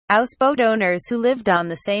Houseboat owners who lived on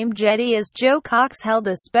the same jetty as Jo Cox held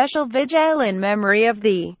a special vigil in memory of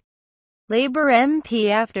the Labour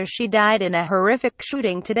MP after she died in a horrific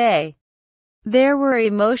shooting today. There were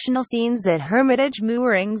emotional scenes at Hermitage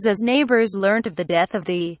Moorings as neighbours learnt of the death of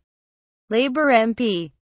the Labour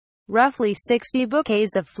MP. Roughly 60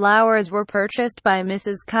 bouquets of flowers were purchased by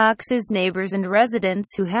Mrs. Cox's neighbours and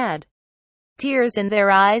residents who had tears in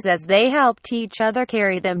their eyes as they helped each other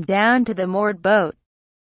carry them down to the moored boat.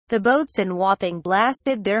 The boatswain Wapping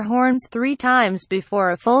blasted their horns 3 times before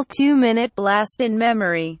a full 2-minute blast in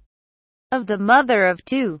memory of the mother of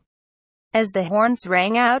 2. As the horns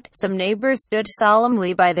rang out, some neighbors stood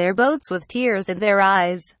solemnly by their boats with tears in their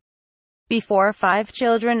eyes. Before 5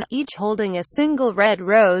 children, each holding a single red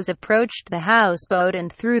rose, approached the houseboat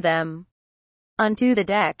and threw them onto the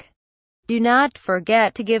deck. Do not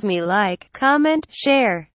forget to give me like, comment,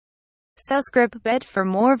 share, subscribe for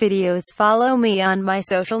more videos. Follow me on my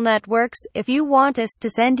social networks if you want us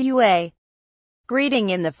to send you a greeting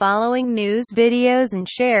in the following news videos, and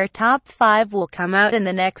share top 5 will come out in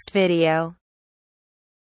the next video.